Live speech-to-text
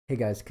Hey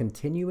guys,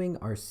 continuing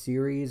our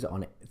series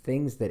on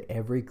things that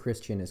every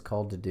Christian is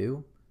called to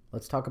do,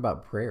 let's talk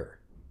about prayer.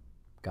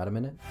 Got a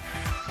minute?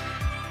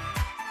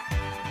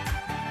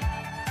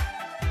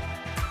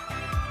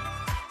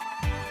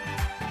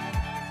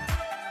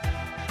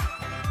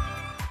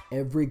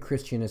 Every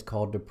Christian is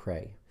called to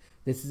pray.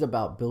 This is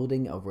about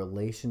building a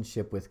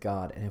relationship with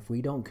God, and if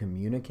we don't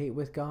communicate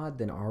with God,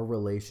 then our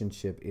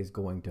relationship is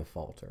going to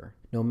falter.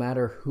 No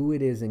matter who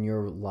it is in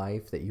your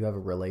life that you have a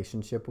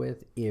relationship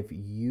with, if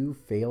you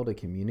fail to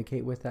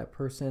communicate with that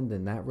person,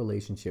 then that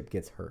relationship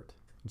gets hurt.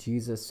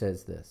 Jesus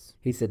says this.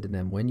 He said to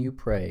them, "When you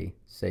pray,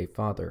 say,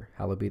 Father,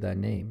 hallowed be thy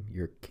name,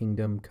 your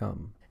kingdom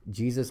come."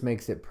 Jesus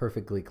makes it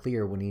perfectly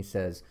clear when he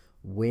says,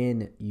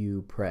 when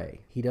you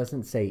pray. He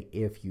doesn't say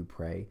if you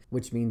pray,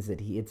 which means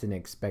that it's an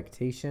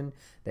expectation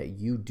that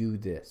you do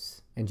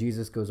this. And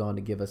Jesus goes on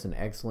to give us an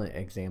excellent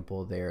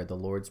example there, the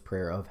Lord's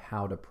Prayer, of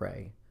how to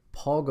pray.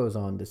 Paul goes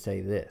on to say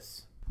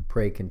this: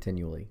 pray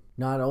continually.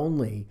 Not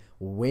only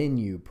when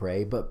you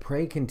pray, but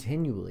pray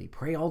continually.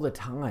 Pray all the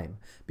time,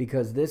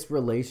 because this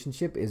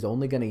relationship is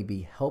only going to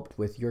be helped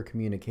with your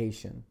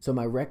communication. So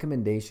my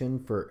recommendation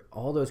for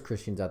all those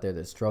Christians out there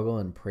that struggle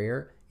in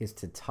prayer is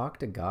to talk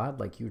to God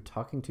like you're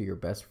talking to your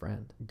best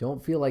friend.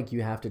 Don't feel like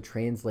you have to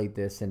translate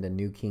this into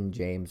New King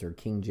James or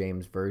King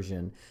James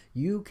Version.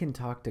 You can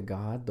talk to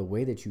God the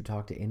way that you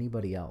talk to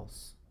anybody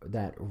else.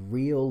 That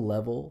real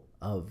level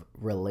of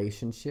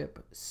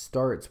relationship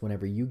starts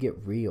whenever you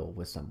get real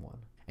with someone.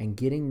 And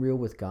getting real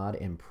with God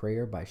in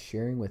prayer by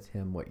sharing with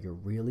him what you're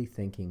really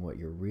thinking, what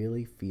you're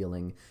really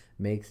feeling,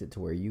 makes it to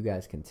where you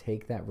guys can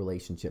take that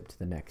relationship to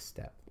the next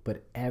step.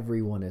 But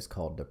everyone is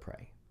called to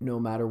pray. No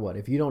matter what.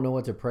 If you don't know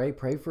what to pray,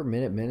 pray for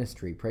Minute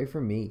Ministry. Pray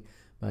for me.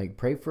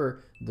 Pray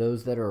for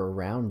those that are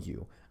around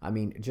you.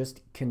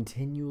 Just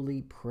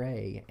continually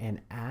pray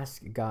and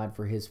ask God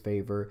for his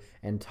favor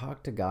and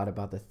talk to God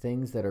about the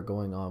things that are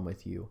going on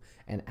with you.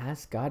 And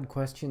ask God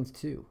questions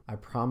too. I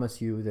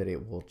promise you that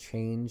it will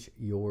change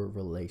your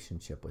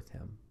relationship with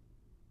him.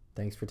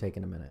 Thanks for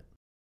taking a minute.